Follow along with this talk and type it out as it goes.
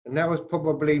And that was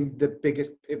probably the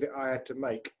biggest pivot I had to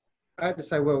make. I had to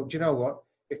say, well, do you know what?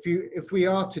 If we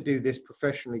are to do this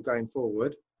professionally going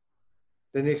forward,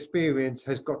 then the experience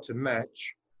has got to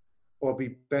match or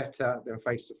be better than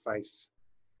face-to-face.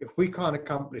 If we can't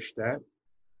accomplish that,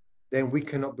 then we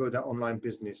cannot build that online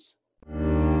business.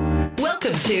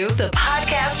 Welcome to the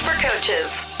Podcast for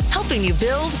Coaches, helping you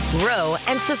build, grow,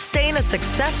 and sustain a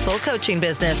successful coaching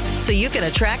business so you can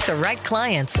attract the right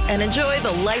clients and enjoy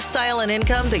the lifestyle and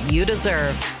income that you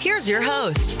deserve. Here's your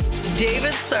host,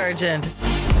 David Sargent.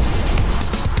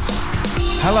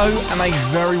 Hello and a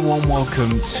very warm welcome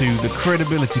to the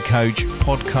Credibility Coach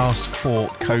podcast for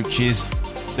coaches,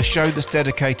 the show that's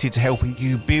dedicated to helping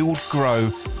you build, grow,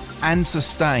 and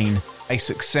sustain a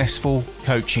successful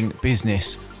coaching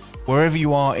business. Wherever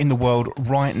you are in the world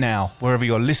right now, wherever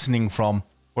you're listening from,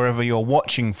 wherever you're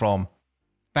watching from,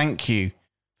 thank you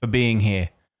for being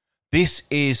here. This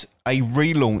is a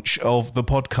relaunch of the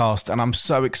podcast, and I'm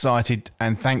so excited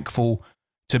and thankful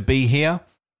to be here.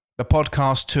 The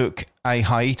podcast took a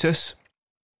hiatus.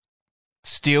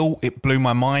 Still, it blew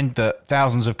my mind that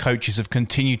thousands of coaches have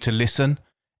continued to listen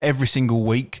every single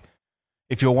week.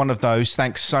 If you're one of those,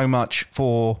 thanks so much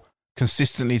for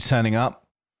consistently turning up.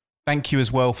 Thank you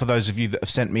as well for those of you that have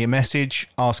sent me a message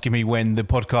asking me when the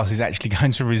podcast is actually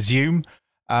going to resume.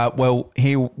 Well,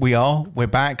 here we are. We're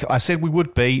back. I said we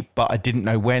would be, but I didn't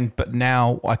know when. But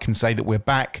now I can say that we're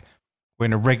back. We're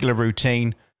in a regular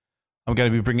routine. I'm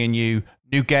going to be bringing you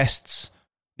new guests,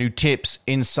 new tips,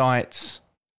 insights,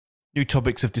 new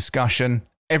topics of discussion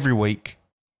every week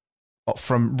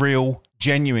from real,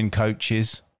 genuine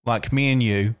coaches like me and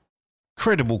you,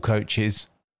 credible coaches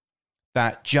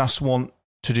that just want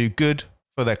to do good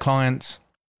for their clients,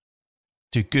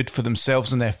 do good for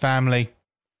themselves and their family,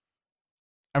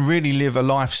 and really live a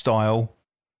lifestyle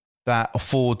that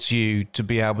affords you to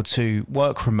be able to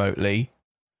work remotely,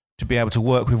 to be able to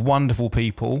work with wonderful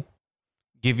people,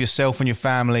 give yourself and your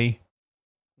family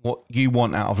what you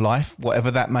want out of life, whatever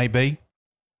that may be,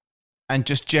 and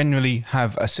just generally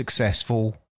have a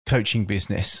successful coaching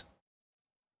business.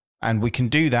 And we can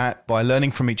do that by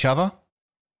learning from each other,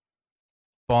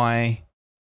 by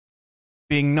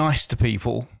being nice to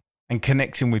people and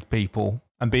connecting with people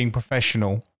and being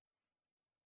professional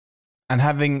and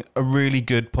having a really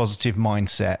good positive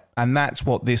mindset. And that's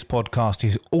what this podcast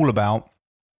is all about,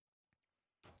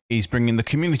 is bringing the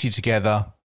community together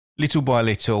little by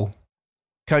little,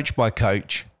 coach by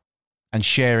coach, and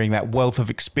sharing that wealth of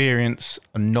experience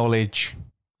and knowledge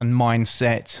and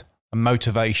mindset and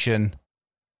motivation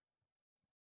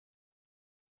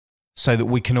so that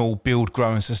we can all build,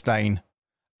 grow, and sustain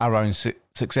our own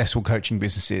successful coaching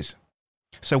businesses.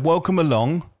 So welcome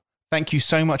along. Thank you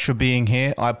so much for being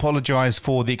here. I apologize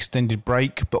for the extended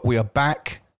break, but we are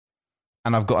back,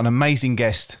 and I've got an amazing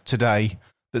guest today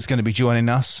that's going to be joining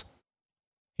us.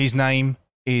 His name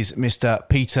is Mr.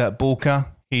 Peter BoolkahOn.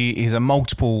 He is a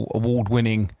multiple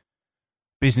award-winning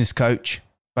business coach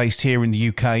based here in the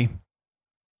UK.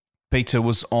 Peter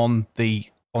was on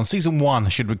season 1,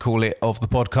 should we call it, of the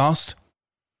podcast.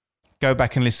 Go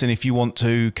back and listen if you want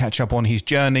to catch up on his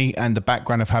journey and the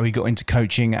background of how he got into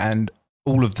coaching and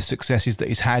all of the successes that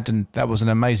he's had. And that was an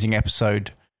amazing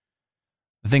episode.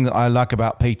 The thing that I like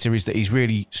about Peter is that he's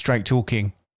really straight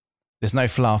talking. There's no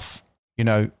fluff. You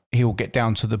know, he'll get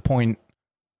down to the point,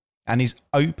 and he's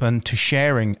open to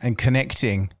sharing and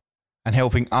connecting and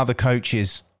helping other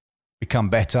coaches become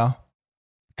better,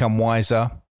 become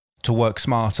wiser, to work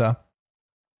smarter.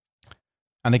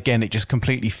 And again, it just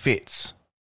completely fits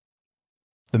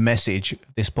the message of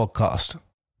this podcast.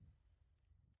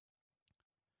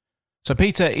 So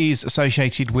Peter is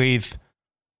associated with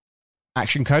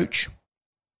Action Coach.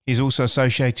 He's also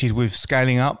associated with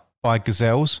Scaling Up by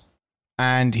Gazelles.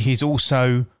 And he's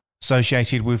also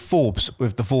associated with Forbes,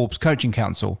 with the Forbes Coaching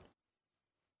Council.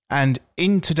 And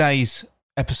in today's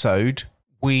episode,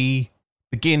 we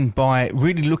begin by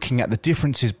really looking at the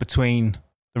differences between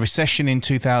the recession in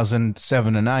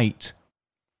 2007 and 8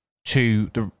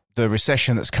 to the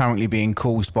recession that's currently being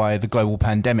caused by the global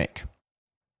pandemic.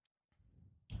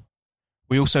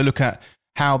 We also look at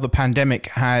how the pandemic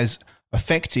has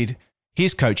affected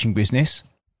his coaching business,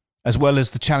 as well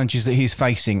as the challenges that he's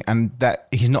facing, and that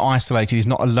he's not isolated, he's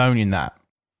not alone in that.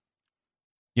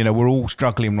 You know, we're all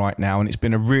struggling right now, and it's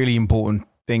been a really important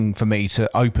thing for me to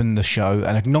open the show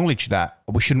and acknowledge that.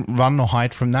 We shouldn't run or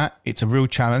hide from that. It's a real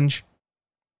challenge.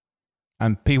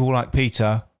 And people like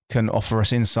Peter can offer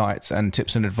us insights and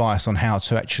tips and advice on how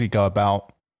to actually go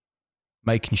about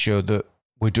making sure that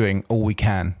we're doing all we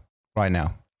can right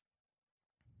now.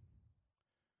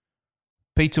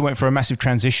 Peter went for a massive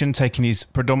transition, taking his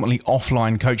predominantly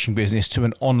offline coaching business to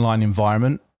an online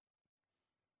environment.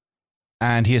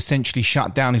 and he essentially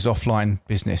shut down his offline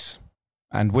business.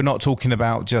 And we're not talking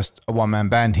about just a one-man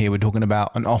band here. We're talking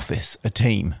about an office, a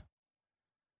team.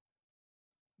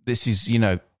 This is,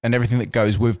 and everything that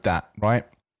goes with that, right?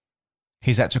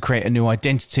 He's had to create a new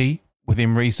identity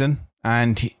within reason,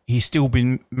 and he's still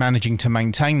been managing to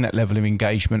maintain that level of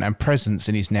engagement and presence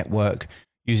in his network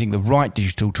using the right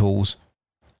digital tools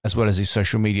as well as his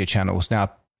social media channels.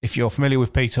 Now, if you're familiar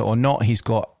with Peter or not, he's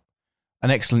got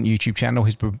an excellent YouTube channel.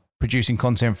 He's been producing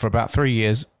content for about 3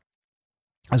 years,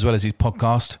 as well as his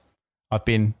podcast. I've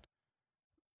been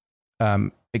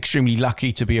extremely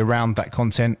lucky to be around that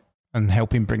content and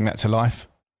help him bring that to life.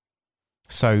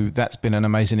 So that's been an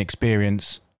amazing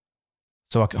experience.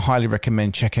 So I can highly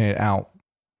recommend checking it out.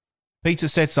 Peter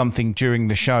said something during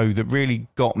the show that really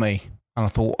got me, and I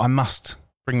thought I must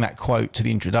bring that quote to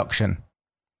the introduction.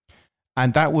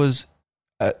 And that was,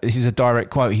 this is a direct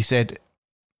quote. He said,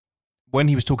 when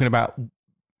he was talking about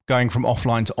going from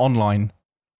offline to online,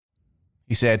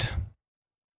 he said,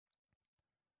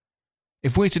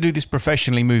 if we're to do this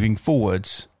professionally moving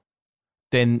forwards,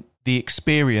 then the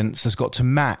experience has got to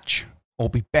match or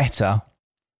be better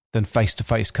than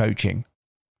face-to-face coaching.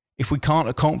 If we can't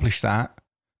accomplish that,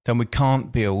 then we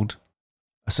can't build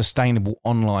a sustainable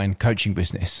online coaching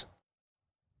business.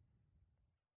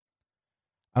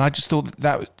 And I just thought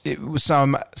that it was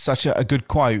such a good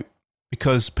quote,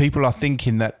 because people are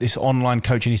thinking that this online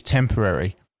coaching is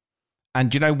temporary.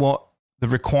 And you know what? The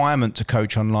requirement to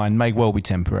coach online may well be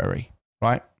temporary,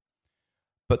 right?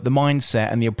 But the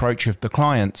mindset and the approach of the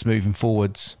clients moving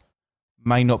forwards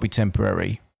may not be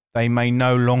temporary. They may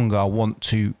no longer want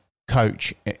to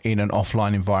coach in an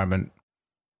offline environment.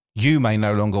 You may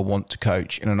no longer want to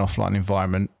coach in an offline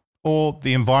environment, or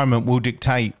the environment will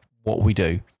dictate what we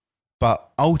do. But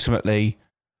ultimately,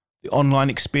 the online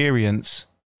experience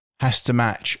has to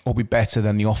match or be better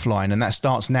than the offline, and that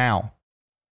starts now.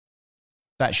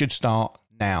 That should start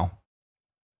now.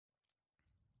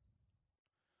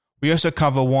 We also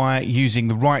cover why using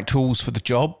the right tools for the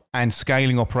job and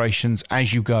scaling operations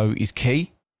as you go is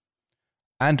key.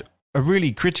 And a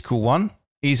really critical one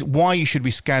is why you should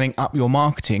be scaling up your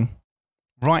marketing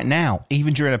right now,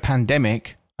 even during a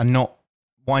pandemic, and not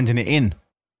winding it in.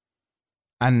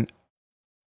 And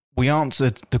we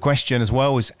answered the question as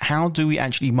well, is how do we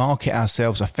actually market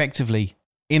ourselves effectively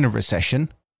in a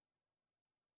recession?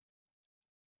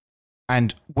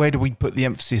 And where do we put the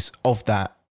emphasis of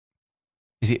that?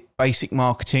 Is it basic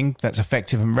marketing that's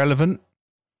effective and relevant?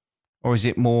 Or is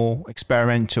it more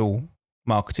experimental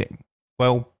marketing?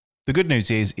 Well, the good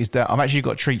news is that I've actually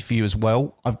got a treat for you as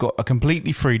well. I've got a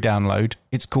completely free download.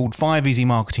 It's called 5 Easy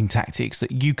Marketing Tactics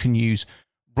that you can use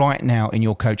right now in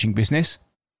your coaching business.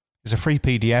 It's a free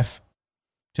PDF.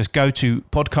 Just go to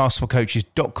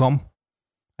podcastforcoaches.com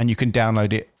and you can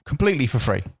download it completely for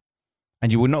free.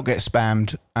 And you will not get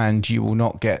spammed and you will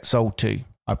not get sold to.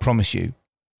 I promise you.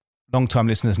 Long-time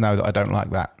listeners know that I don't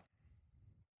like that.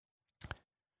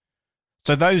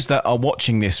 So those that are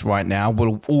watching this right now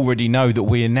will already know that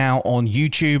we are now on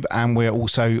YouTube, and we're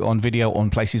also on video on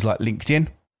places like LinkedIn,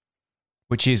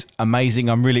 which is amazing.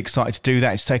 I'm really excited to do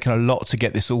that. It's taken a lot to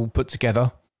get this all put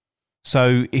together.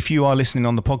 So if you are listening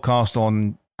on the podcast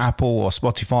on Apple or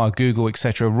Spotify or Google,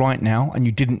 etc. right now, and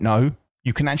you didn't know,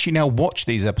 you can actually now watch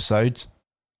these episodes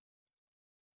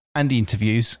and the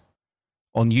interviews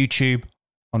on YouTube,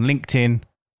 on LinkedIn,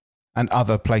 and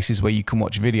other places where you can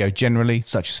watch video generally,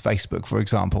 such as Facebook, for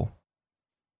example.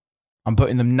 I'm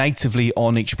putting them natively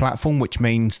on each platform, which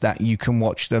means that you can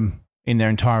watch them in their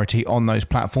entirety on those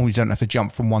platforms. You don't have to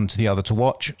jump from one to the other to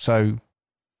watch. So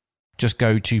just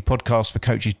go to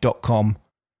podcastforcoaches.com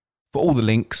for all the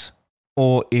links.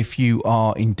 Or if you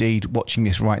are indeed watching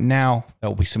this right now, there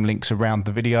will be some links around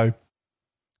the video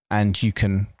and you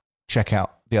can check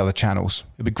out the other channels.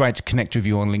 It'd be great to connect with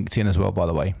you on LinkedIn as well, by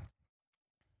the way.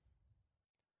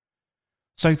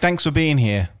 So thanks for being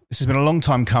here. This has been a long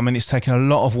time coming. It's taken a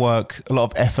lot of work, a lot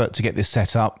of effort to get this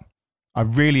set up. I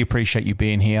really appreciate you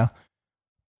being here.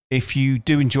 If you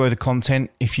do enjoy the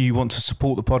content, if you want to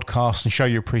support the podcast and show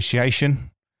your appreciation,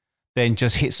 then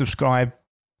just hit subscribe,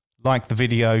 like the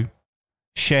video,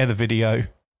 share the video,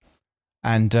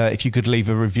 and if you could leave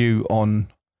a review on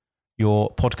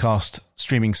your podcast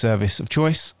streaming service of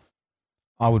choice,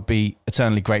 I would be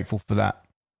eternally grateful for that.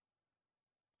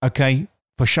 Okay,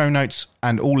 for show notes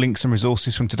and all links and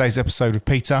resources from today's episode of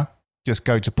Peter, just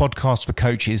go to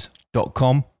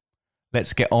podcastforcoaches.com.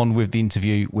 Let's get on with the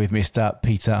interview with Mr.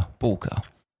 Peter Boolkah.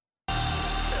 The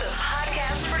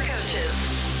podcast for coaches.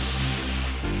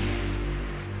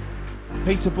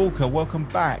 Peter Boolkah, welcome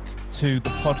back to the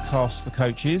podcast for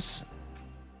coaches.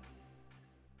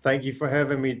 Thank you for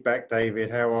having me back, David.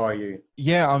 How are you?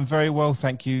 Yeah, I'm very well,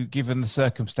 thank you, given the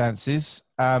circumstances.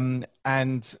 And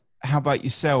how about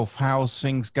yourself? How's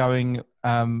things going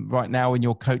right now in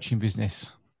your coaching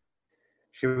business?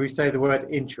 Should we say the word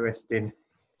interesting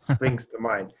springs to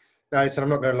mind? No, listen, I'm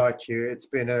not going to lie to you. It's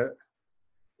been a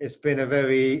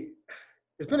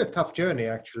tough journey,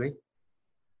 actually.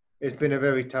 It's been a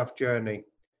very tough journey.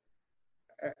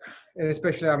 And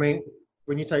especially, I mean,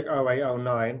 when you take 08,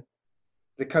 09,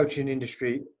 the coaching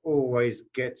industry always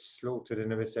gets slaughtered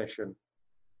in a recession.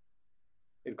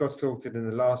 It got slaughtered in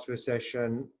the last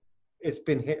recession. It's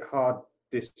been hit hard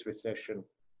this recession.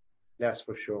 That's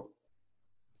for sure.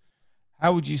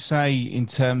 How would you say, in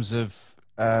terms of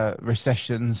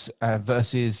recessions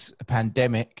versus a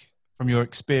pandemic, from your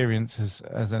experience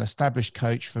as an established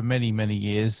coach for many, many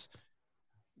years,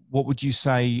 what would you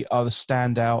say are the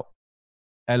standout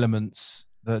elements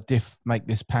that make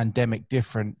this pandemic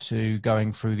different to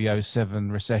going through the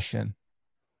 '07 recession?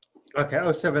 Okay,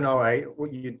 07, 08,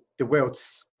 the world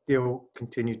still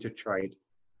continued to trade.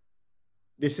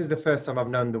 This is the first time I've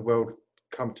known the world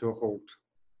come to a halt.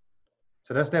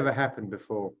 So that's never happened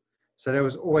before. So there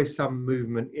was always some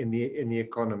movement in the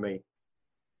economy.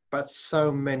 But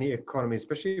so many economies,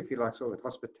 especially if you like sort of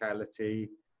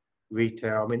hospitality,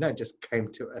 retail, I mean, that just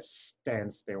came to a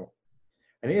standstill.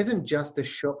 And it isn't just the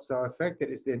shops that are affected,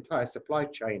 it's the entire supply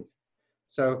chain.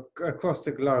 So across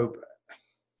the globe,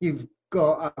 you've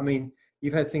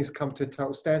had things come to a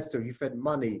total standstill. You've had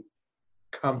money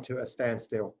come to a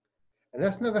standstill. And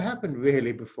that's never happened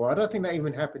really before. I don't think that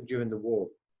even happened during the war.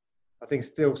 I think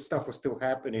stuff was still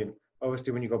happening.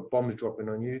 Obviously, when you got bombs dropping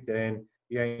on you, then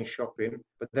you ain't shopping.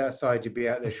 But that side, you'd be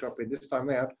out there shopping. This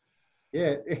time out,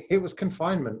 yeah, it was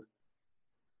confinement.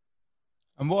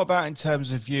 And what about in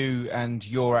terms of you and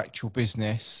your actual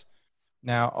business?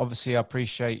 Now, obviously, I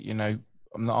appreciate, I'm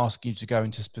not asking you to go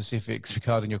into specifics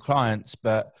regarding your clients,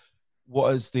 but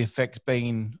what has the effect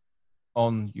been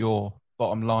on your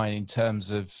bottom line in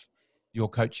terms of your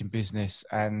coaching business,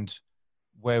 and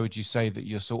where would you say that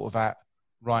you're sort of at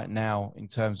right now in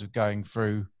terms of going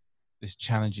through this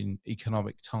challenging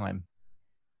economic time?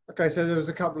 Okay, so there was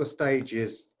a couple of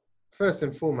stages. First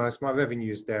and foremost, my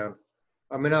revenue's down.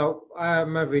 I mean,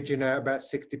 I'm averaging out about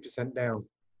 60% down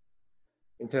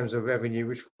in terms of revenue,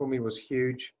 which for me was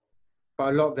huge.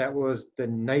 But a lot of that was the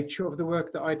nature of the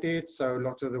work that I did. So a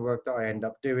lot of the work that I end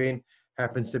up doing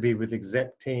happens to be with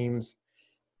exec teams,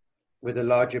 with the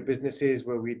larger businesses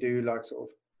where we do like sort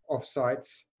of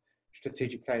offsites,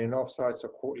 strategic planning offsites or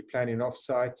quarterly planning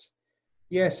offsites.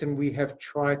 Yes, and we have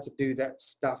tried to do that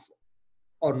stuff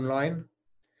online.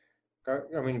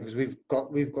 I mean, because we've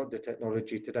got the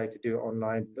technology today to do it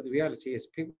online, but the reality is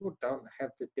people don't have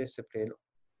the discipline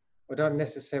or don't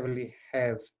necessarily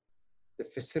have the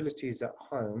facilities at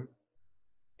home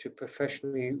to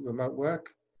professionally remote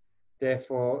work.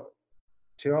 Therefore,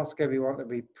 to ask everyone to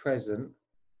be present,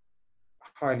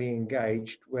 highly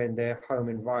engaged when their home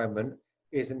environment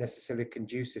isn't necessarily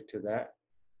conducive to that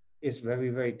is very,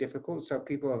 very difficult. So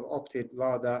people have opted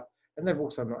rather, and they've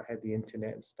also not had the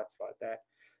internet and stuff like that.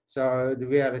 So the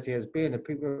reality has been that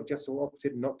people have just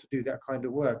opted not to do that kind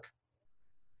of work.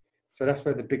 So that's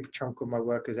where the big chunk of my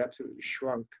work has absolutely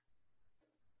shrunk.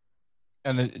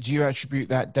 And do you attribute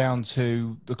that down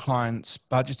to the client's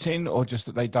budgeting, or just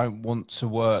that they don't want to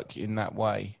work in that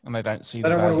way and they don't see the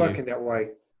value? They don't want to work in that way.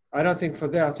 I don't think for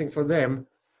them, I think for them,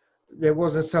 there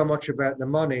wasn't so much about the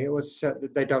money. It was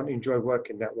that they don't enjoy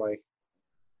working that way.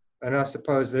 And I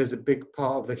suppose there's a big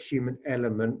part of the human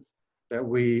element that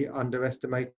we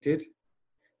underestimated.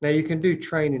 Now you can do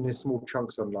training in small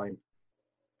chunks online,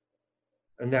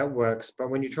 and that works. But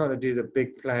when you're trying to do the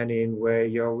big planning where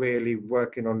you're really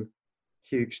working on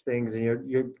huge things and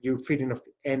you're feeding off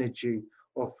the energy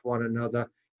of one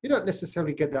another, you don't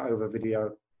necessarily get that over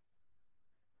video.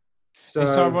 So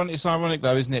it's ironic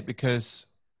though, isn't it? Because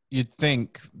you'd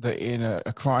think that in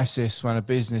a crisis, when a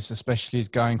business especially is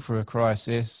going through a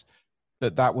crisis,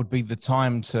 that would be the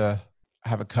time to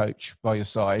have a coach by your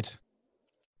side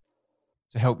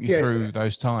to help you through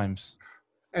those times.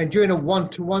 And during a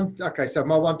one-to-one, okay, so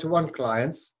my one-to-one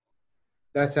clients,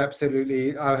 that's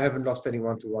absolutely, I haven't lost any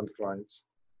one-to-one clients.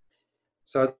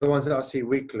 So the ones that I see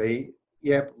weekly,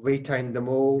 yep, retained them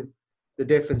all. The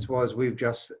difference was we've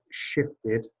just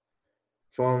shifted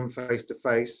from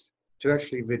face-to-face to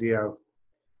actually video.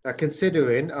 Now,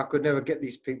 considering I could never get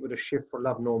these people to shift for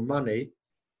love nor money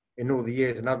in all the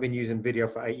years, and I've been using video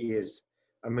for 8 years.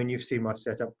 I mean, you've seen my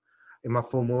setup in my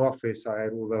former office. I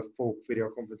had all the full video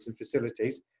conferencing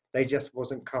facilities. They just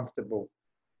wasn't comfortable.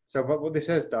 So, but what this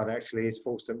has done actually is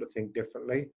forced them to think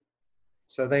differently.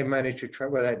 So they managed to,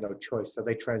 well, they had no choice. So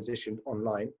they transitioned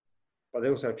online, but they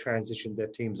also transitioned their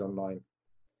teams online.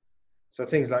 So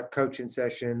things like coaching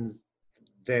sessions,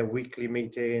 their weekly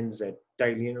meetings, their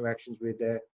daily interactions with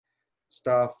their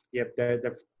staff. Yep,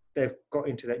 they've got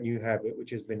into that new habit,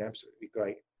 which has been absolutely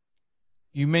great.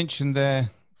 You mentioned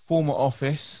their former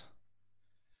office.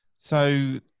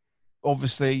 So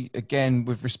obviously, again,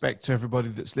 with respect to everybody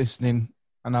that's listening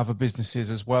and other businesses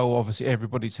as well, obviously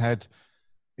everybody's had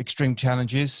extreme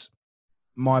challenges,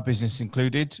 my business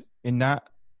included in that.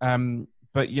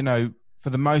 But, you know, for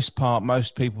the most part,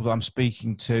 most people that I'm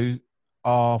speaking to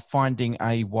are finding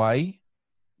a way,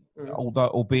 although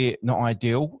albeit not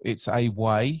ideal, it's a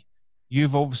way.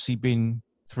 You've obviously been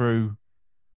through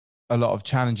a lot of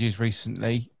challenges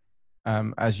recently,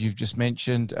 as you've just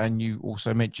mentioned, and you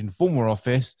also mentioned former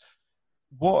office.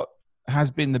 What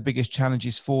has been the biggest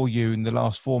challenges for you in the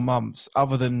last 4 months,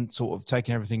 other than sort of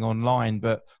taking everything online?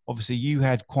 But obviously you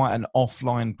had quite an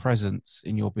offline presence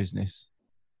in your business.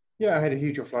 Yeah, I had a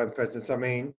huge offline presence. I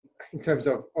mean, in terms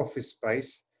of office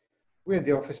space, we had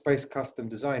the office space custom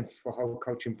designed for whole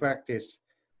coaching practice.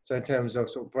 So in terms of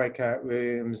sort of breakout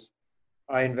rooms,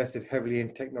 I invested heavily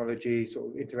in technology, sort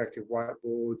of interactive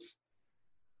whiteboards.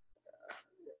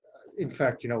 In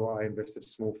fact, you know what? I invested a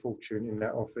small fortune in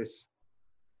that office,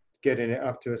 getting it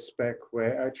up to a spec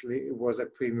where actually it was a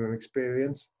premium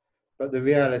experience. But the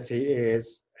reality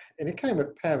is, and it became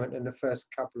apparent in the first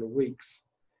couple of weeks,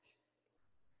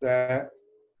 that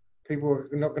people were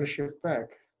not going to shift back.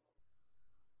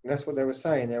 And that's what they were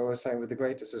saying. They were saying, with the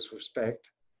greatest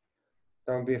respect,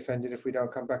 don't be offended if we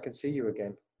don't come back and see you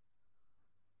again.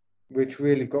 Which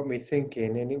really got me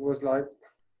thinking. And it was like,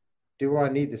 do I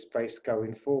need the space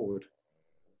going forward?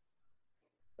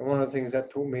 And one of the things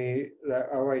that taught me, that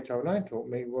 0809 taught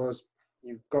me, was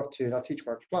you've got to, and I teach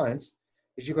my clients,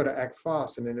 is you've got to act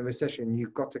fast. And in a recession,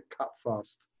 you've got to cut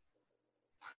fast.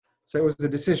 So it was a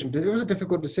decision. It was a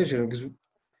difficult decision because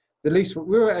the lease,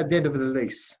 we were at the end of the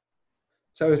lease.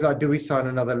 So it was like, do we sign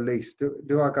another lease?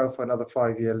 Do I go for another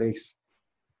 5-year lease?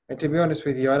 And to be honest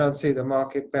with you, I don't see the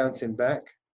market bouncing back.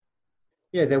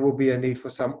 Yeah, there will be a need for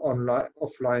some online,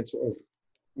 offline sort of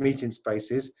meeting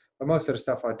spaces. But most of the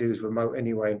stuff I do is remote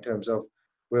anyway, in terms of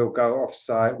we'll go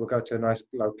off-site, we'll go to a nice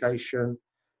location, and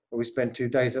we spend 2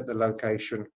 days at the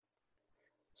location.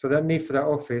 So that need for that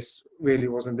office really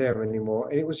wasn't there anymore.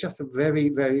 And it was just a very,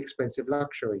 very expensive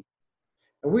luxury.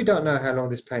 And we don't know how long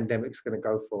this pandemic's going to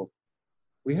go for.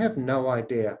 We have no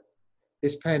idea.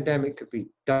 This pandemic could be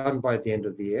done by the end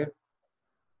of the year,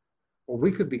 or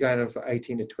we could be going on for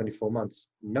 18 to 24 months.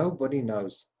 Nobody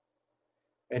knows.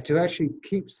 And to actually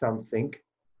keep something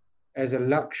as a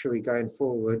luxury going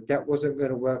forward, that wasn't going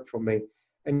to work for me.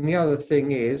 And the other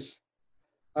thing is,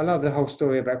 I love the whole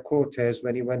story about Cortez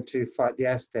when he went to fight the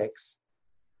Aztecs.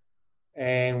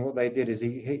 And what they did is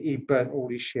he burnt all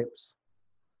his ships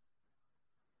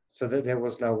so that there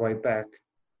was no way back.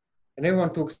 And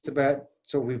everyone talks about,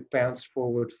 so we've bounced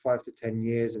forward 5 to 10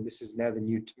 years, and this is now the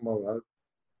new tomorrow.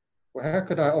 Well, how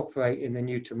could I operate in the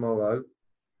new tomorrow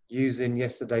using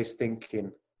yesterday's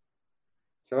thinking?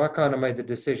 So I kind of made the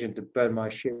decision to burn my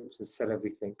ships and sell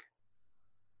everything.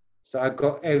 So I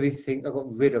got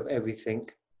rid of everything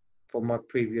from my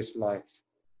previous life.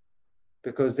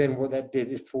 Because then what that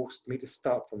did, it forced me to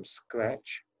start from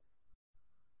scratch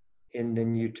in the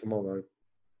new tomorrow.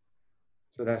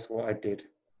 So that's what I did.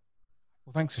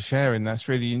 Well, thanks for sharing. That's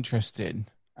really interesting.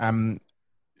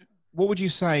 What would you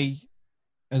say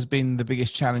has been the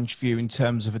biggest challenge for you in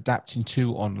terms of adapting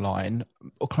to online,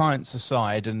 or clients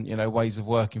aside, and, you know, ways of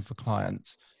working for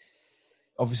clients?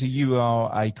 Obviously, you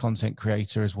are a content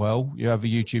creator as well. You have a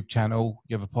YouTube channel,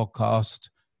 you have a podcast,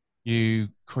 you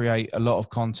create a lot of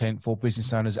content for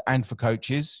business owners and for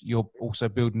coaches. You're also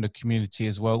building a community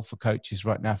as well for coaches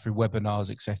right now through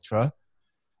webinars, etc.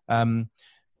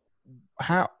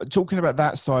 Talking about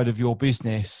that side of your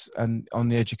business and on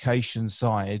the education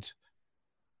side,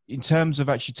 in terms of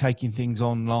actually taking things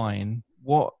online,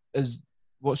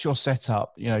 what's your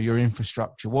setup? You know, your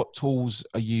infrastructure. What tools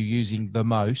are you using the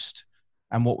most,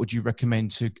 and what would you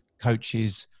recommend to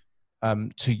coaches,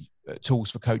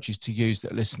 tools for coaches to use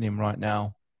that are listening right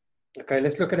now? Okay,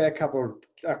 let's look at it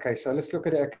let's look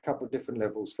at it at a couple of different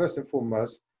levels. First and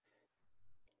foremost,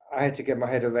 I had to get my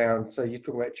head around, so you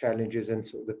talk about challenges and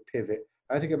sort of the pivot.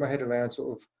 I had to get my head around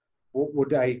sort of what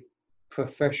would a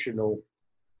professional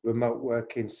remote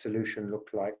working solution look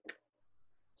like.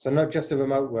 So not just a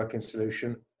remote working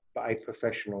solution, but a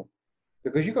professional.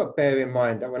 Because you've got to bear in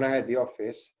mind that when I had the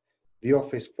office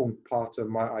formed part of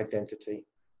my identity.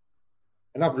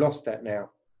 And I've lost that now.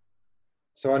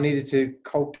 So I needed to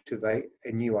cultivate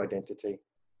a new identity.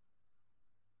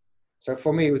 So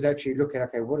for me, it was actually looking,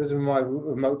 okay, what does my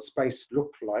remote space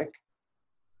look like?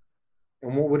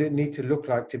 And what would it need to look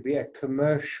like to be a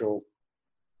commercial,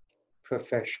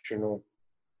 professional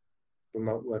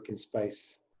remote working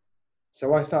space?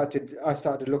 So I started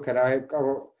to look at,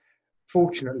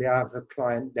 fortunately, I have a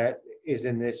client that is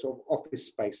in this sort of office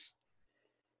space.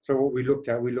 So what we looked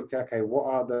at, okay, what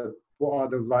are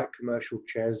the right commercial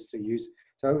chairs to use?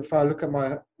 So if I look at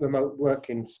my remote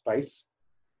working space,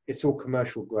 it's all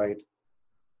commercial grade.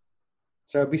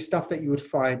 So it'd be stuff that you would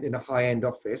find in a high-end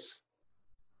office,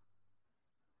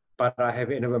 but I have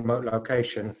it in a remote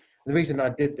location. The reason I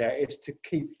did that is to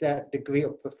keep that degree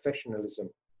of professionalism,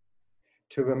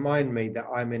 to remind me that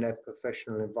I'm in a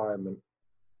professional environment.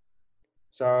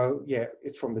 So yeah,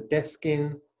 it's from the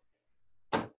desking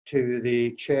to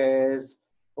the chairs.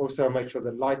 Also make sure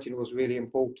the lighting was really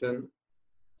important.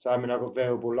 So I mean, I've got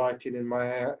variable lighting in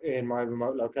my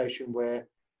remote location where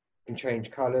I can change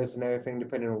colors and everything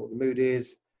depending on what the mood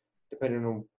is, depending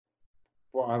on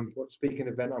what speaking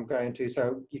event I'm going to.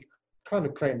 So you kind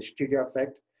of create the studio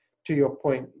effect. To your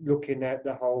point, looking at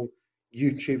the whole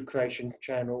YouTube creation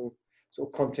channel, sort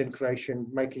of content creation,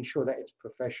 making sure that it's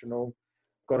professional.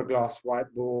 Got a glass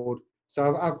whiteboard.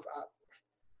 So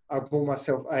I've bought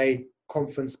myself a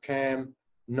conference cam,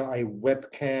 not a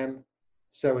webcam.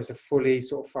 So it's a fully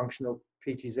sort of functional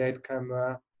PTZ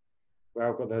camera where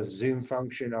I've got the zoom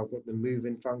function, I've got the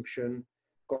move-in function,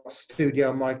 got a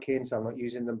studio mic in, so I'm not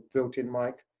using the built-in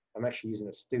mic. I'm actually using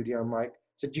a studio mic.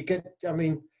 So do you get, I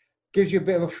mean, gives you a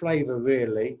bit of a flavor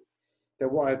really, that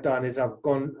what I've done is I've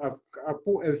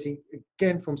bought everything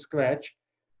again from scratch,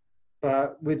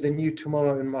 but with the new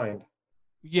tomorrow in mind.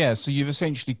 Yeah, so you've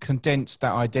essentially condensed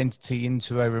that identity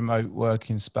into a remote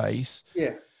working space.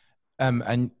 Yeah.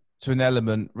 And to an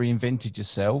element, reinvented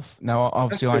yourself. Now,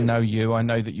 obviously, I know you. I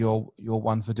know that you're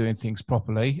one for doing things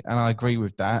properly, and I agree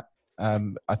with that.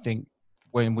 I think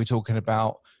when we're talking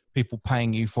about people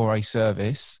paying you for a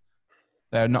service,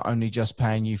 they're not only just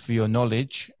paying you for your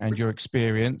knowledge and your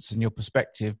experience and your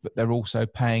perspective, but they're also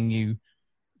paying you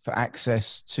for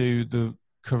access to the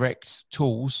correct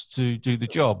tools to do the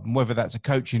job. And whether that's a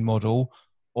coaching model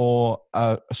or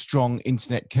a strong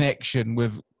internet connection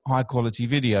with high quality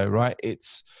video, right?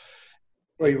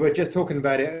 Well, you were just talking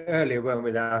about it earlier, weren't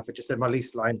we? I just said my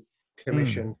lease line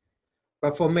commission.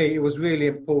 But for me, it was really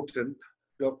important.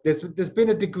 Look, there's been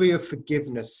a degree of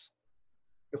forgiveness.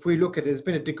 If we look at it, there's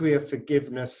been a degree of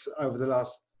forgiveness over the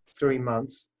last 3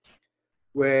 months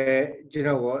where, do you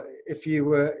know what, if you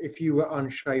were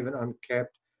unshaven,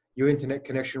 unkept, your internet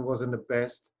connection wasn't the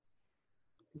best,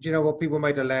 do you know what, people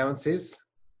made allowances?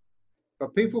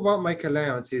 But people won't make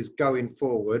allowances going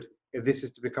forward if this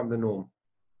is to become the norm.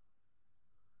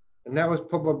 And that was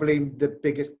probably the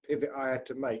biggest pivot I had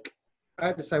to make. I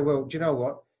had to say, well, do you know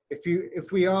what,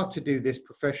 if we are to do this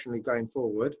professionally going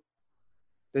forward,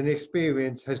 then the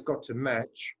experience has got to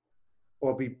match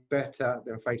or be better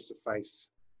than face-to-face.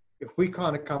 If we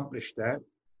can't accomplish that,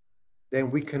 then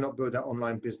we cannot build that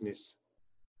online business.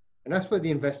 And that's where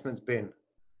the investment's been.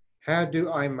 How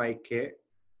do I make it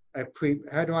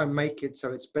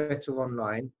so it's better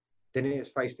online than it is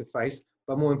face-to-face?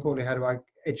 But more importantly, how do I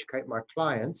educate my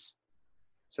clients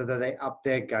so that they up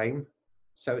their game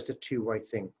so it's a two-way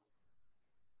thing?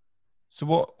 So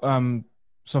what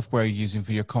software are you using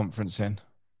for your conferencing?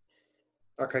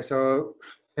 Okay, so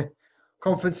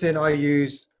conferencing I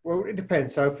use, well, it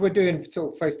depends. So if we're doing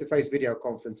sort of face-to-face video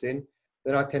conferencing,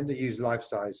 then I tend to use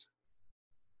Lifesize.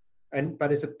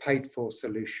 But it's a paid-for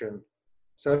solution.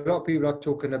 So a lot of people are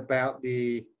talking about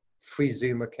the free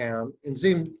Zoom account. And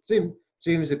Zoom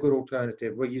is a good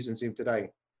alternative. We're using Zoom today.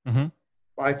 Mm-hmm.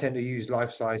 But I tend to use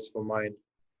Lifesize for mine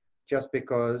just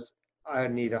because I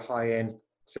need a high-end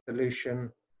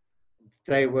solution.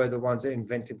 They were the ones that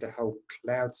invented the whole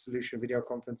cloud solution video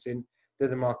conferencing. They're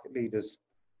the market leaders.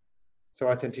 So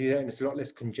I tend to use that and it's a lot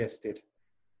less congested.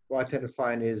 What I tend to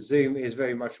find is Zoom is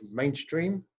very much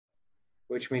mainstream,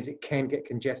 which means it can get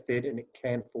congested and it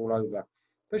can fall over,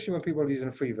 especially when people are using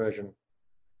a free version.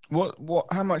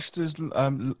 How much does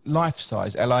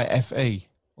Lifesize, Life,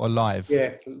 or Live?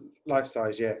 Yeah,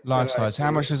 Lifesize, yeah. Lifesize.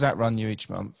 How much does that run you each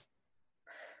month?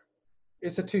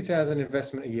 It's a 2,000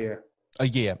 investment a year. A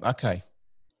year, okay.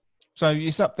 So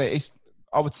it's up there.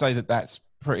 I would say that's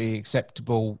pretty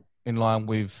acceptable in line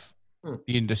with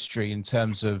the industry in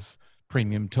terms of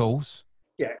premium tools.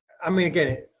 Yeah, I mean,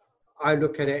 again, I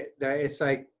look at it that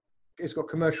it's got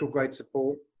commercial grade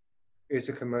support. It's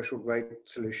a commercial grade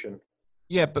solution.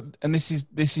 Yeah, and this is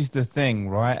the thing,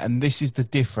 right? And this is the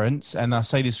difference. And I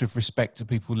say this with respect to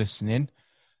people listening.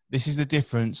 This is the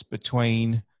difference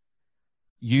between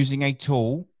using a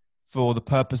tool for the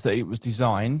purpose that it was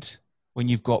designed when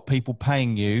you've got people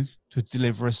paying you to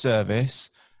deliver a service,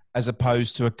 as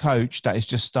opposed to a coach that is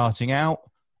just starting out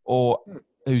or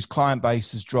whose client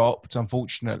base has dropped,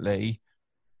 unfortunately,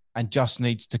 and just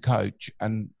needs to coach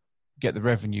and get the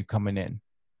revenue coming in.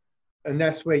 And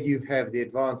that's where you have the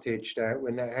advantage that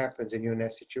when that happens and you're in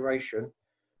that situation,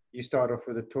 you start off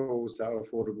with the tools that are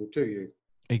affordable to you.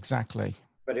 Exactly.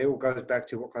 But it all goes back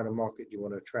to what kind of market you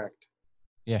want to attract.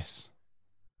 Yes.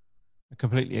 I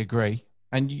completely agree.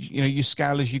 And you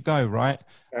scale as you go, right?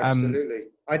 Absolutely.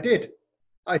 I did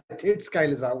scale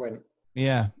as I went.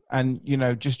 Yeah. And,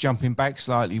 just jumping back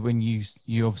slightly, when you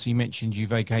obviously mentioned you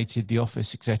vacated the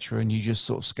office, etc., and you just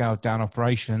sort of scaled down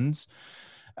operations.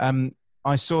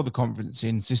 I saw the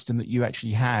conferencing system that you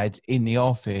actually had in the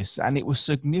office, and it was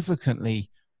significantly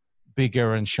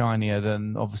bigger and shinier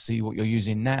than obviously what you're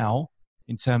using now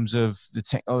in terms of the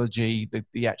technology,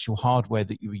 the actual hardware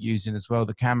that you were using as well,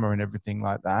 the camera and everything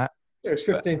like that. It was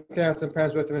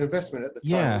 £15,000 worth of an investment at the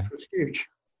time, which was huge.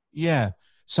 Yeah.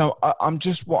 So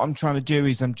what I'm trying to do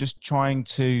is I'm just trying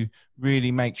to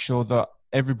really make sure that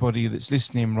everybody that's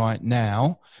listening right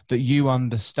now, that you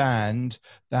understand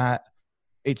that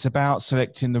it's about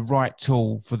selecting the right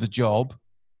tool for the job,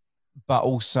 but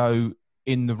also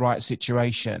in the right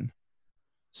situation.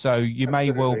 So you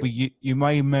may well be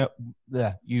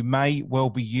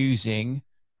using,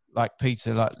 like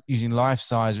Peter, like using Life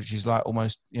Size, which is like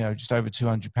almost, just over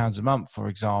 £200 a month, for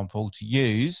example, to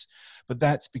use. But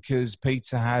that's because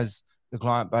Peter has the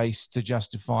client base to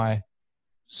justify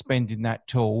spending that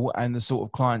tool, and the sort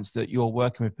of clients that you're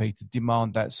working with, Peter,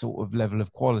 demand that sort of level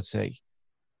of quality.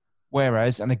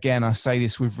 Whereas, and again, I say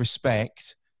this with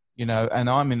respect, and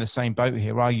I'm in the same boat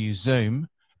here. I use Zoom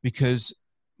because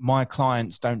my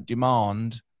clients don't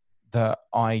demand that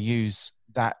I use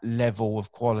that level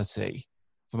of quality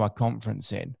for my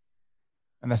conferencing.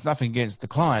 And that's nothing against the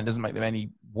client. It doesn't make them any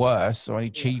worse or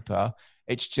any cheaper.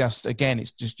 It's just, again,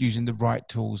 it's just using the right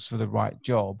tools for the right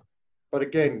job. But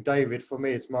again, David, for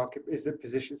me, it's the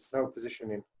position,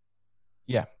 self-positioning.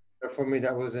 Yeah. So for me,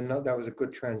 that was a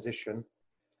good transition.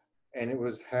 And it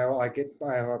was how I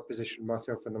position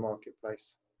myself in the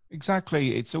marketplace.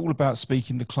 Exactly. It's all about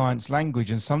speaking the client's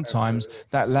language. And sometimes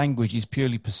that language is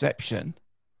purely perception.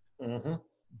 Mm-hmm.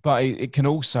 But it can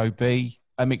also be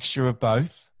a mixture of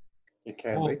both. It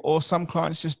can be. Or some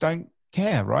clients just don't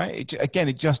care, right?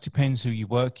 It just depends who you're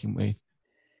working with.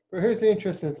 But here's the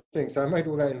interesting thing. So I made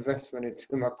all that investment into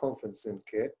my conferencing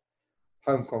kit,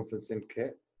 home conferencing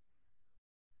kit.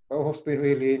 But what's been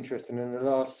really interesting in the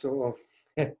last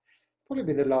probably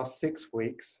been the last 6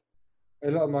 weeks,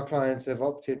 a lot of my clients have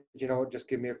opted, just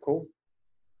give me a call,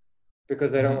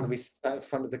 because they don't want to be sat in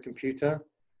front of the computer,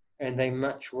 and they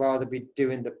much rather be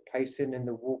doing the pacing and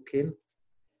the walking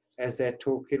as they're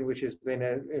talking, which has been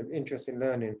an interesting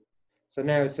learning. So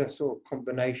now it's a sort of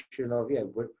combination of,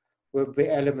 we'll be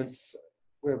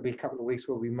a couple of weeks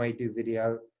where we may do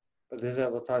video, but there's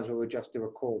other times where we'll just do a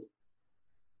call,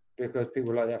 because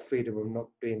people like that freedom of not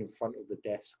being in front of the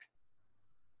desk.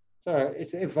 So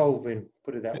it's evolving,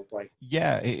 put it that way.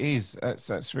 Yeah, it is.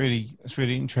 That's really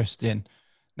interesting.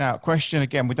 Now, question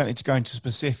again, we don't need to go into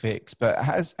specifics, but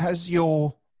have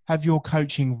your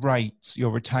coaching rates,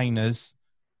 your retainers,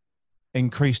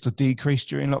 increased or decreased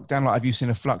during lockdown? Like, have you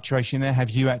seen a fluctuation there? Have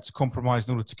you had to compromise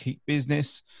in order to keep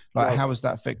business? Like, how has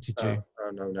that affected you?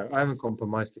 No. I haven't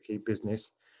compromised to keep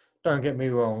business. Don't get me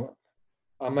wrong.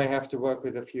 I may have to work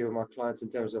with a few of my clients in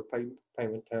terms of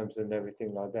payment terms and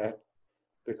everything like that.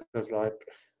 Because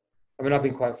I've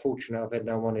been quite fortunate. I've had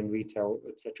no one in retail,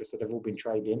 etc. So they've all been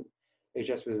trading. It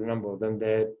just was a number of them.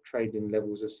 Their trading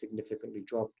levels have significantly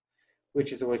dropped,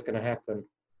 which is always going to happen.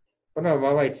 But no,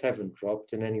 my rates haven't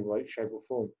dropped in any way, shape or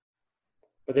form.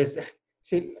 But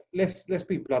let's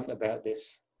be blunt about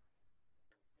this.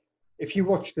 If you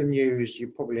watch the news, you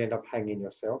probably end up hanging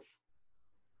yourself,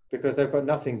 because they've got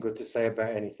nothing good to say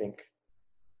about anything.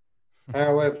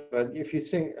 However, if you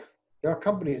think, there are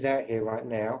companies out here right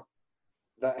now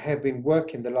that have been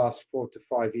working the last 4 to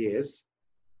 5 years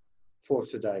for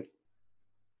today.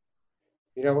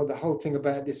 You know what, the whole thing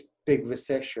about this big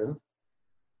recession,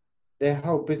 their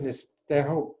whole business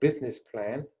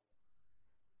plan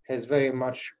has very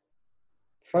much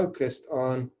focused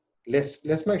on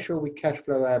let's make sure we cash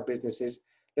flow our businesses.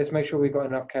 Let's make sure we've got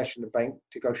enough cash in the bank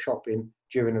to go shopping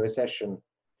during a recession.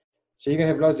 So you're going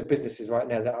to have loads of businesses right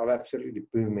now that are absolutely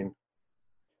booming.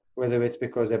 Whether it's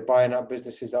because they're buying up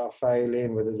businesses that are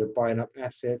failing, whether they're buying up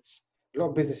assets. A lot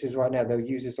of businesses right now, they'll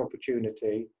use this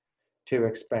opportunity to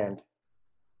expand.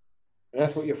 And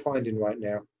that's what you're finding right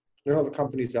now. A lot of the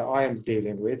companies that I am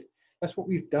dealing with, that's what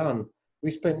we've done.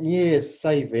 We spent years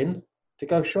saving to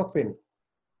go shopping.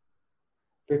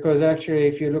 Because actually,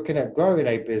 if you're looking at growing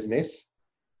a business,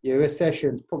 your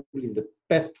recession is probably the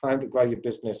best time to grow your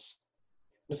business.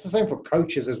 It's the same for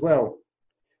coaches as well.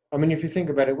 I mean, if you think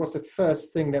about it, what's the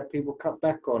first thing that people cut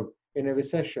back on in a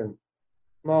recession?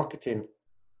 Marketing.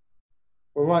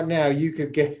 Well, right now, you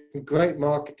could get great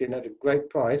marketing at a great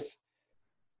price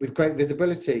with great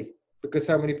visibility because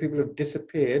so many people have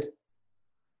disappeared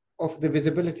off the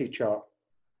visibility chart.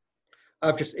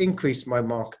 I've just increased my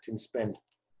marketing spend.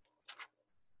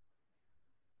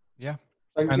 Yeah.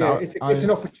 So, And yeah, it's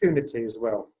an opportunity as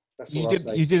well. That's what I'll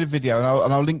say. You did a video,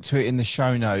 and I'll link to it in the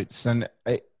show notes, and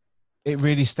it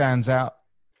really stands out.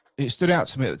 It stood out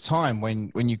to me at the time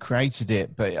when you created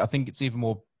it, but I think it's even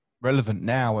more relevant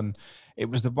now. And it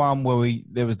was the one where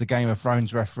there was the Game of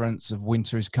Thrones reference of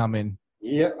winter is coming.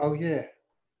 Yeah. Oh, yeah.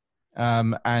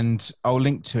 And I'll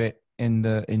link to it in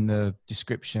the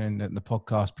description and the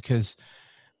podcast, because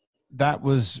that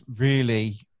was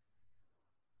really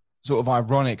sort of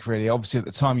ironic, really. Obviously, at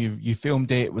the time you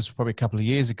filmed it, it was probably a couple of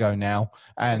years ago now,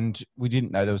 and we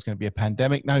didn't know there was going to be a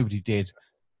pandemic. Nobody did.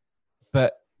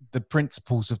 But the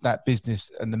principles of that business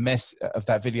and the mess of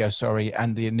that video,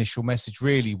 and the initial message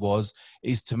really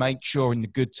is to make sure in the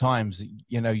good times that,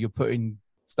 you're putting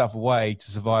stuff away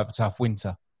to survive a tough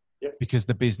winter. Yep. Because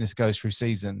the business goes through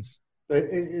seasons.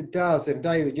 It does. And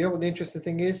David, you know what the interesting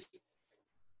thing is?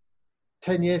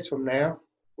 10 years from now,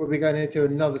 we'll be going into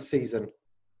another season.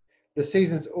 The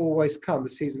seasons always come. The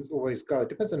seasons always go. It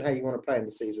depends on how you want to play in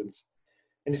the seasons.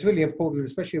 And it's really important,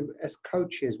 especially as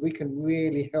coaches, we can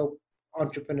really help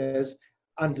entrepreneurs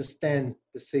understand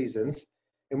the seasons,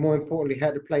 and more importantly, how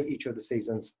to play each of the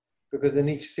seasons, because in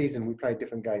each season we play a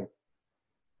different game.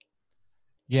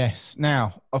 Yes.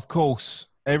 Now, of course,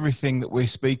 everything that we're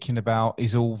speaking about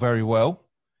is all very well.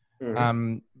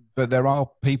 Mm-hmm. But there are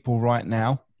people right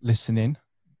now listening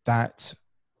that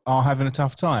are having a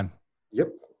tough time. Yep,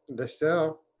 they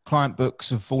are. Client books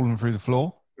have fallen through the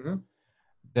floor. Mm-hmm.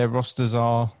 Their rosters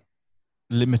are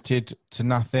limited to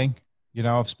nothing.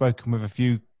 I've spoken with a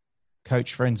few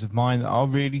coach friends of mine that are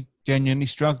really genuinely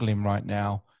struggling right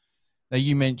now. Now,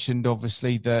 you mentioned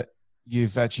obviously that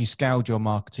you've actually scaled your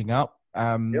marketing up.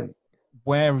 Yep.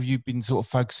 Where have you been sort of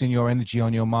focusing your energy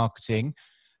on your marketing?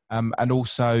 And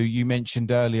also you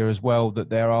mentioned earlier as well that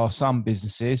there are some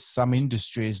businesses, some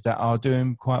industries that are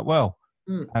doing quite well.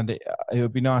 And it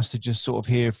would be nice to just sort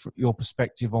of hear your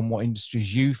perspective on what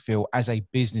industries you feel as a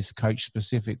business coach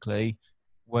specifically,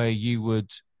 where you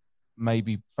would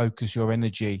maybe focus your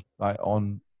energy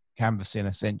on canvassing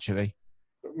essentially.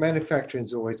 Manufacturing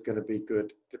is always going to be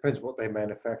good. Depends what they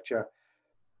manufacture.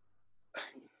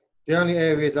 The only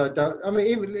areas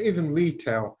even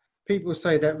retail, people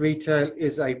say that retail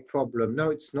is a problem. No,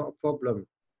 it's not a problem.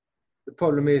 The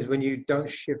problem is when you don't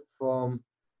shift from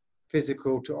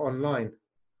physical to online.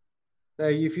 Now,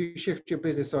 if you shift your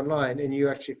business online and you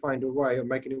actually find a way of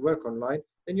making it work online,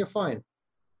 then you're fine.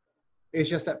 It's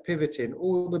just that pivoting.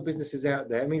 All the businesses out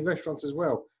there, restaurants as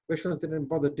well. Restaurants the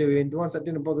ones that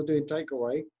didn't bother doing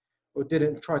takeaway or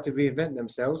didn't try to reinvent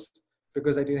themselves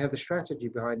because they didn't have the strategy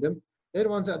behind them, they're the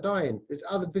ones that are dying. There's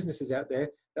other businesses out there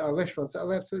that are restaurants that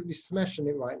are absolutely smashing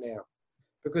it right now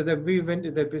because they've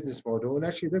reinvented their business model and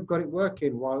actually they've got it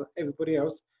working while everybody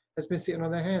else has been sitting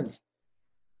on their hands.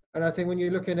 And I think when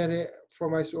you're looking at it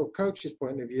from a sort of coach's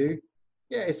point of view,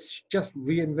 yeah, it's just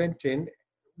reinventing,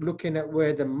 looking at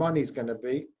where the money's going to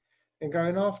be and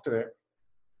going after it.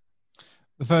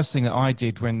 The first thing that I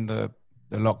did when the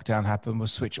lockdown happened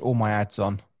was switch all my ads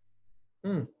on.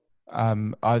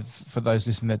 For those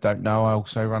listening that don't know, I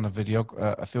also run a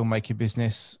filmmaking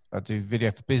business. I do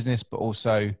video for business, but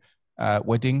also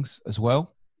weddings as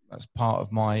well. That's part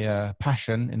of my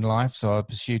passion in life. So I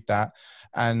pursued that.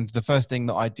 And the first thing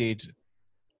that I did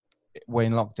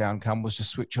when lockdown came was to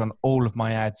switch on all of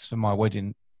my ads for my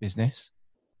wedding business.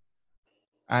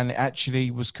 And it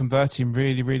actually was converting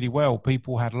really, really well.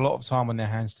 People had a lot of time on their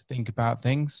hands to think about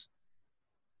things.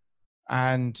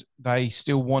 And they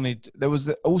still there was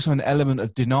also an element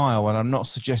of denial. And I'm not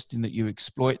suggesting that you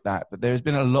exploit that, but there has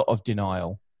been a lot of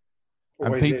denial.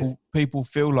 Always and people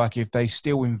feel like if they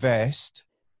still invest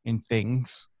in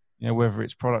things, whether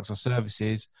it's products or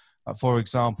services, like for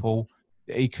example,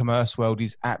 the e-commerce world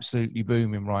is absolutely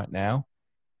booming right now,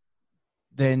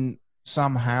 then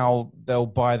somehow they'll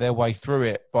buy their way through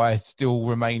it by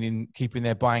still keeping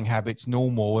their buying habits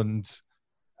normal and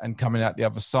coming out the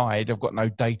other side. I've got no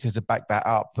data to back that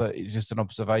up, but it's just an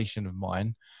observation of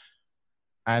mine.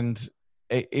 And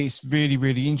it's really,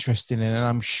 really interesting. And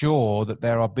I'm sure that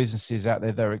there are businesses out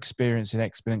there that are experiencing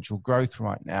exponential growth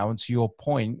right now. And to your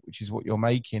point, which is what you're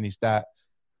making, is that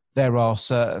there are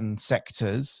certain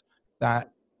sectors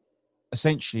that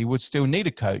essentially would still need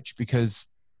a coach because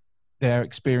they're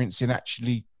experiencing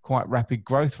actually quite rapid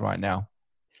growth right now.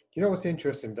 You know what's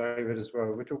interesting, David, as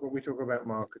well? We talk about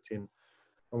marketing,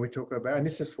 and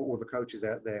this is for all the coaches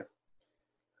out there.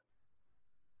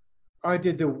 I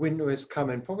did the Winter is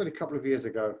Coming probably a couple of years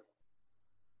ago.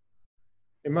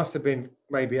 It must have been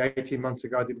maybe 18 months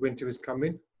ago. I did Winter is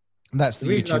Coming. That's the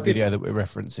YouTube video that we're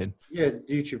referencing. Yeah,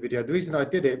 the YouTube video. The reason I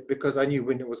did it because I knew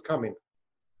winter was coming.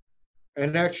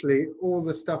 And actually, all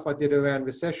the stuff I did around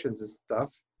recessions and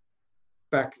stuff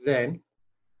back then,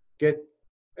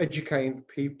 educating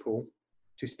people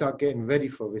to start getting ready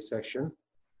for recession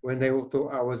when they all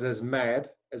thought I was as mad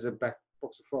as a back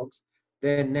box of frogs.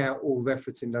 They're now all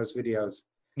referencing those videos.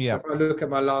 Yeah. If I look at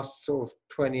my last sort of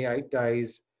 28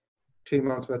 days, 2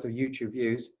 months worth of YouTube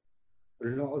views, a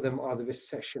lot of them are the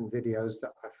recession videos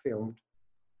that I filmed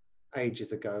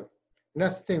ages ago. And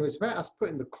that's the thing, it's about us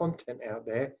putting the content out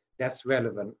there that's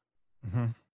relevant. Mm-hmm.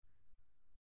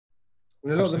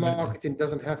 And a lot of the marketing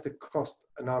doesn't have to cost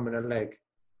an arm and a leg.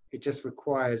 It just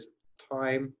requires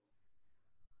time,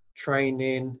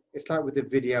 training. It's like with the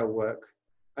video work.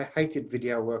 I hated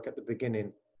video work at the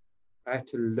beginning. I had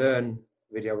to learn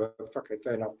video work. Okay,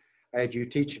 fair enough. I had you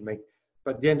teaching me.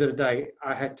 But at the end of the day,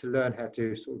 I had to learn how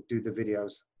to sort of do the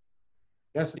videos.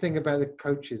 That's the thing about the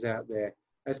coaches out there.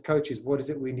 As coaches, what is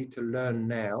it we need to learn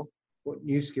now? What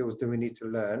new skills do we need to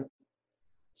learn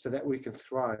so that we can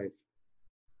thrive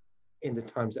in the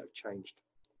times that have changed?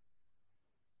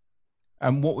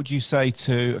 And what would you say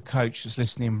to a coach that's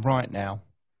listening right now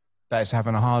that is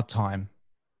having a hard time?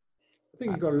 I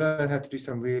think you've got to learn how to do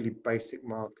some really basic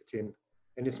marketing,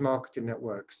 and it's marketing that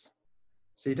works.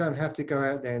 So you don't have to go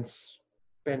out there and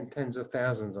spend tens of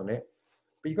thousands on it,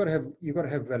 but you've got to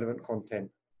have relevant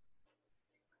content.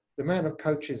 The amount of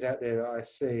coaches out there that I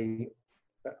see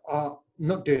that are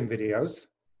not doing videos,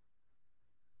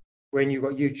 when you've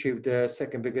got YouTube, the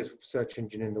second biggest search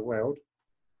engine in the world,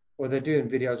 or they're doing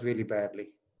videos really badly.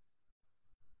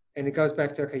 And it goes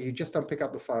back to, okay, you just don't pick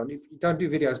up the phone. If you don't do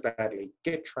videos badly,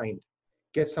 get trained,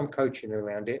 get some coaching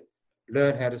around it,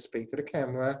 learn how to speak to the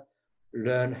camera,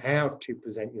 learn how to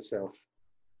present yourself.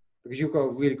 Because you've got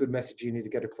a really good message you need to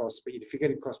get across, but if you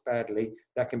get it across badly,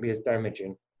 that can be as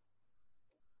damaging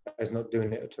as not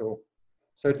doing it at all.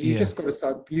 So you just got to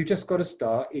start. You just got to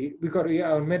start. We've got to eat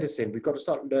our own medicine. We've got to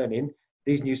start learning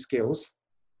these new skills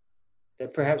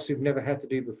that perhaps we've never had to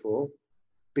do before,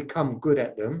 become good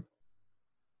at them,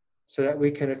 so that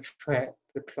we can attract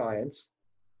the clients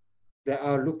that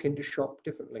are looking to shop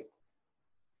differently.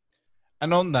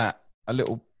 And on that, a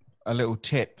little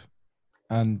tip,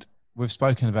 and we've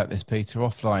spoken about this, Peter,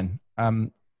 offline.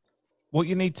 What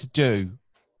you need to do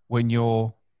when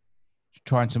you're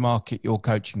trying to market your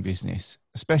coaching business,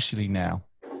 especially now,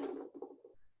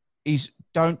 is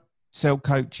don't sell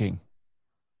coaching.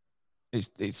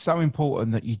 It's so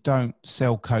important that you don't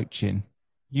sell coaching.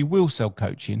 You will sell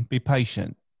coaching, be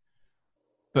patient.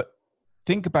 But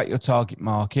think about your target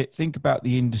market, think about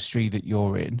the industry that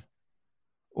you're in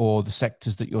or the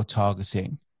sectors that you're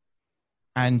targeting,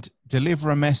 and deliver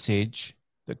a message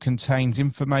that contains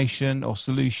information or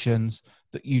solutions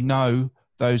that you know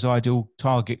those ideal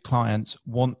target clients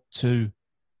want to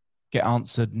get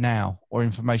answered now, or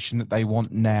information that they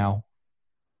want now.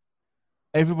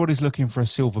 Everybody's looking for a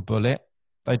silver bullet.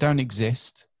 They don't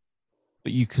exist,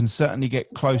 but you can certainly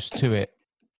get close to it.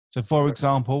 So for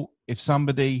example, if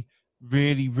somebody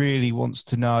really, really wants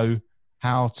to know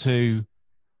how to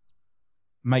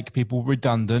make people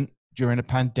redundant during a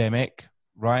pandemic,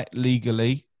 right,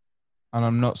 legally, and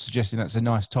I'm not suggesting that's a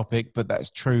nice topic, but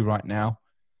that's true right now,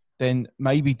 then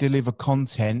maybe deliver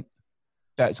content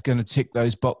that's going to tick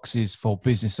those boxes for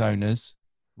business owners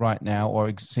right now,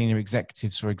 or senior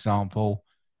executives, for example,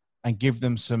 and give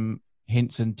them some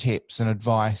hints and tips and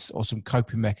advice or some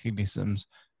coping mechanisms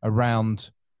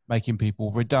around making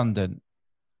people redundant.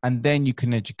 And then you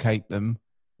can educate them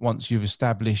once you've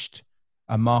established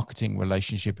a marketing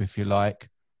relationship, if you like,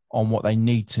 on what they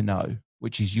need to know,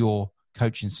 which is your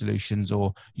coaching solutions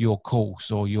or your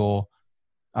course or your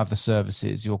other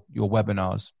services, your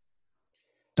webinars.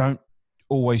 Don't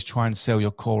always try and sell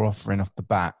your core offering off the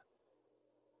bat.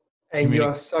 And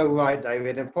you're so right,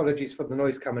 David. And apologies for the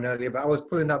noise coming earlier, but I was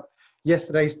pulling up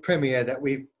yesterday's premiere that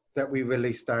we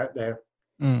released out there.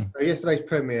 So yesterday's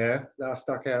premiere that I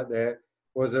stuck out there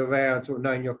was around sort of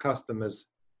knowing your customers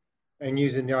and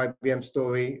using the IBM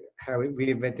story, how it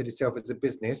reinvented itself as a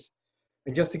business.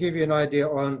 And just to give you an idea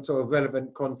on sort of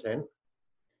relevant content,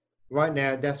 right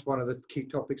now, that's one of the key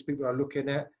topics people are looking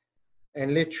at.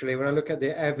 And literally, when I look at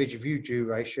the average view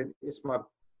duration, it's my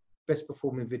best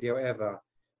performing video ever.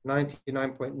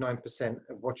 99.9%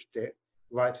 have watched it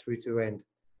right through to end.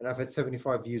 And I've had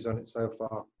 75 views on it so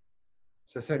far.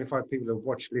 So 75 people have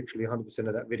watched literally 100%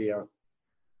 of that video,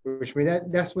 which means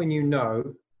that's when you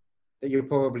know that you're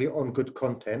probably on good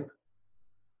content,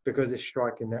 because it's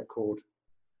striking that chord.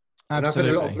 Absolutely. And I've had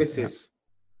a lot of misses.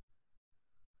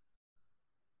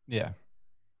 Yeah.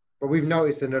 But we've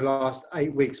noticed in the last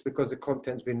 8 weeks, because the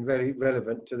content's been very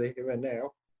relevant to the here and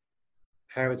now,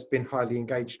 how it's been highly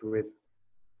engaged with.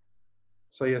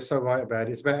 So you're so right about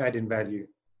it. It's about adding value.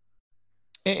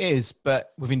 It is,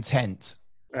 but with intent.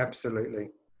 Absolutely.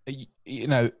 You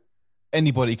know,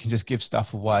 anybody can just give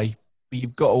stuff away, but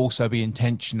you've got to also be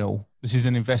intentional. This is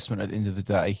an investment at the end of the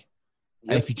day.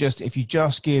 And if you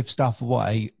just give stuff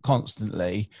away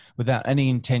constantly without any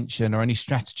intention or any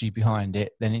strategy behind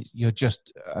it, then you're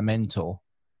just a mentor.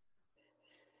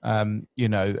 You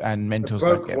know, and mentors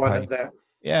don't get paid.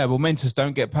 Yeah, well, mentors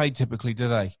don't get paid typically, do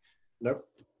they? Nope.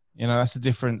 You know, that's the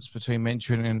difference between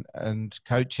mentoring and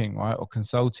coaching, right? Or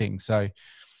consulting. So,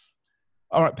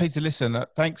 all right, Peter, listen,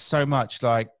 thanks so much.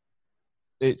 Like,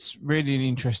 it's really an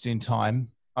interesting time.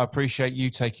 I appreciate you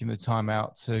taking the time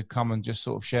out to come and just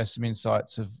sort of share some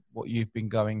insights of what you've been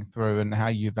going through and how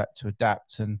you've had to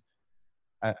adapt and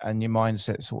your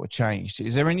mindset sort of changed.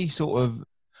 Is there any sort of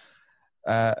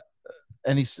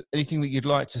anything that you'd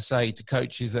like to say to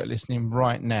coaches that are listening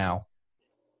right now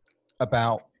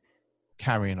about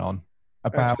carrying on?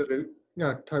 Absolutely.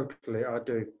 No, totally. I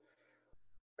do.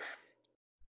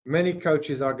 Many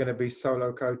coaches are going to be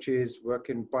solo coaches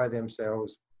working by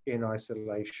themselves in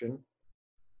isolation.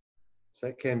 So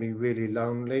it can be really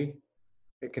lonely.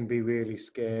 It can be really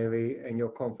scary, and your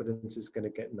confidence is going to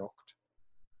get knocked.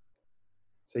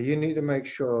 So you need to make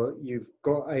sure you've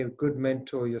got a good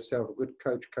mentor yourself, a good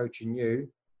coach coaching you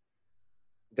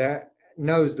that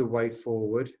knows the way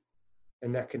forward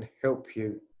and that can help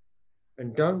you.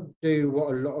 And don't do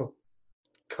what a lot of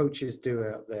coaches do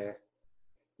out there.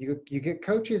 You get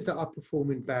coaches that are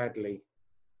performing badly.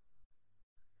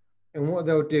 And what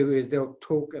they'll do is they'll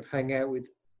talk and hang out with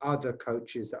other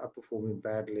coaches that are performing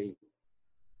badly.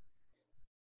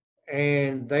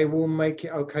 And they will make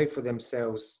it okay for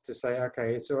themselves to say,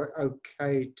 okay, it's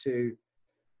okay to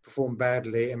perform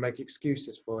badly and make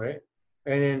excuses for it,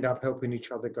 and end up helping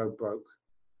each other go broke.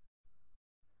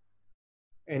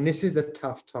 And this is a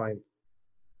tough time.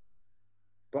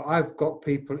 But I've got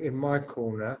people in my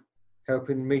corner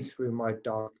helping me through my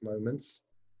dark moments.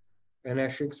 And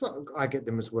actually, I get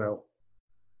them as well.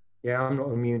 Yeah, I'm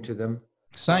not immune to them.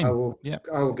 Same. I will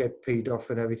get peed off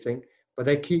and everything. But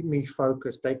they keep me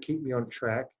focused. They keep me on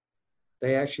track.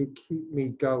 They actually keep me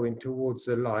going towards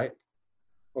the light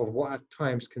of what at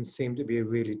times can seem to be a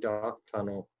really dark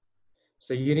tunnel.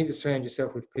 So you need to surround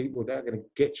yourself with people that are going to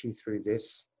get you through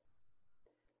this,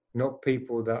 not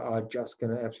people that are just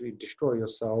going to absolutely destroy your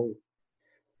soul,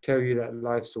 tell you that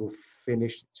life's all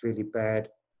finished, it's really bad,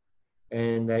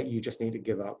 and that you just need to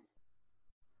give up.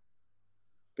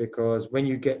 Because when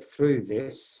you get through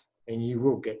this, and you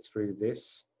will get through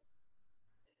this,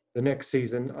 the next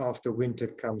season after winter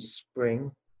comes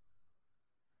spring,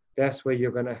 that's where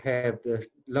you're going to have the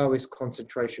lowest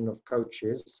concentration of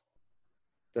coaches,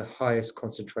 the highest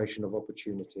concentration of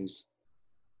opportunities.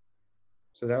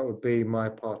 So that would be my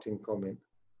parting comment.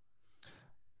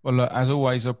 Well, look, as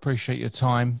always, I appreciate your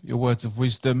time, your words of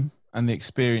wisdom, and the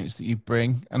experience that you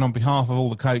bring. And on behalf of all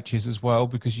the coaches as well,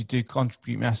 because you do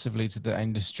contribute massively to the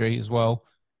industry as well,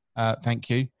 thank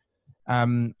you.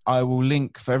 I will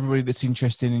link for everybody that's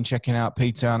interested in checking out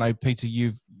Peter. I know, Peter,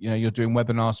 you're doing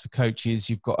webinars for coaches.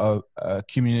 You've got a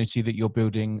community that you're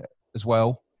building as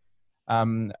well.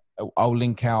 I'll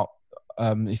link out.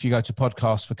 If you go to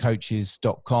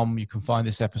podcastforcoaches.com, you can find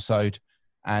this episode,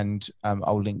 and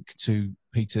I'll link to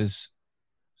Peter's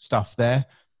stuff there.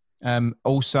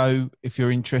 Also, if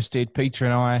you're interested, Peter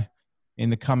and I, in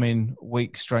the coming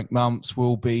weeks, months,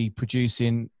 will be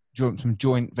producing some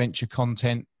joint venture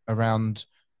content around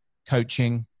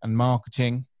coaching and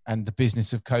marketing and the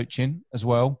business of coaching as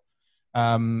well.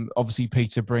 Obviously,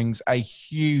 Peter brings a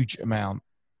huge amount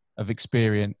of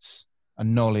experience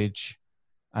and knowledge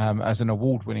as an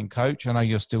award-winning coach. I know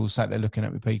you're still sat there looking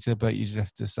at me, Peter, but you just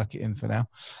have to suck it in for now.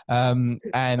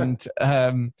 And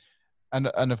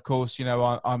of course, you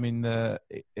know, I'm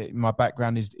my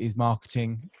background is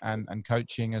marketing and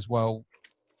coaching as well.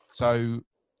 So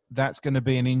that's going to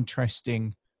be an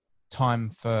interesting time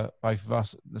for both of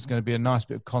us. There's going to be a nice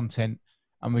bit of content,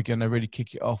 and we're going to really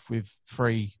kick it off with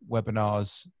free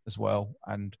webinars as well,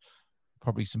 and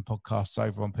probably some podcasts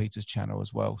over on Peter's channel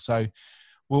as well. So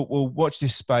we'll watch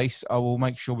this space. I will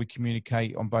make sure we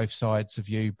communicate on both sides of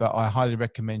you, but I highly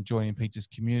recommend joining Peter's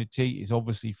community. It's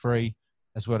obviously free,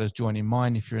 as well as joining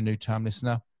mine if you're a new time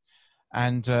listener.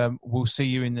 and we'll see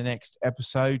you in the next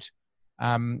episode.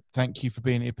 Thank you for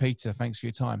being here, Peter. Thanks for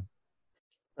your time.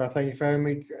 Thank you for having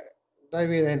me,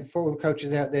 David, and for all the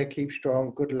coaches out there, keep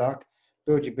strong, good luck,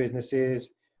 build your businesses,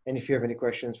 and if you have any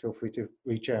questions, feel free to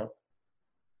reach out.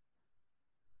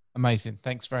 Amazing.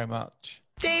 Thanks very much.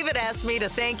 David asked me to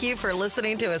thank you for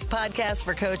listening to his podcast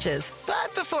for coaches.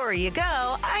 But before you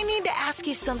go, I need to ask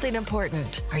you something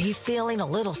important. Are you feeling a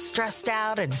little stressed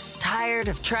out and tired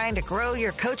of trying to grow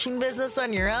your coaching business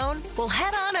on your own? Well,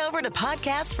 head on over to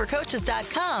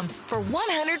podcastforcoaches.com for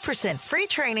 100% free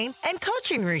training and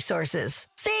coaching resources.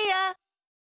 See ya!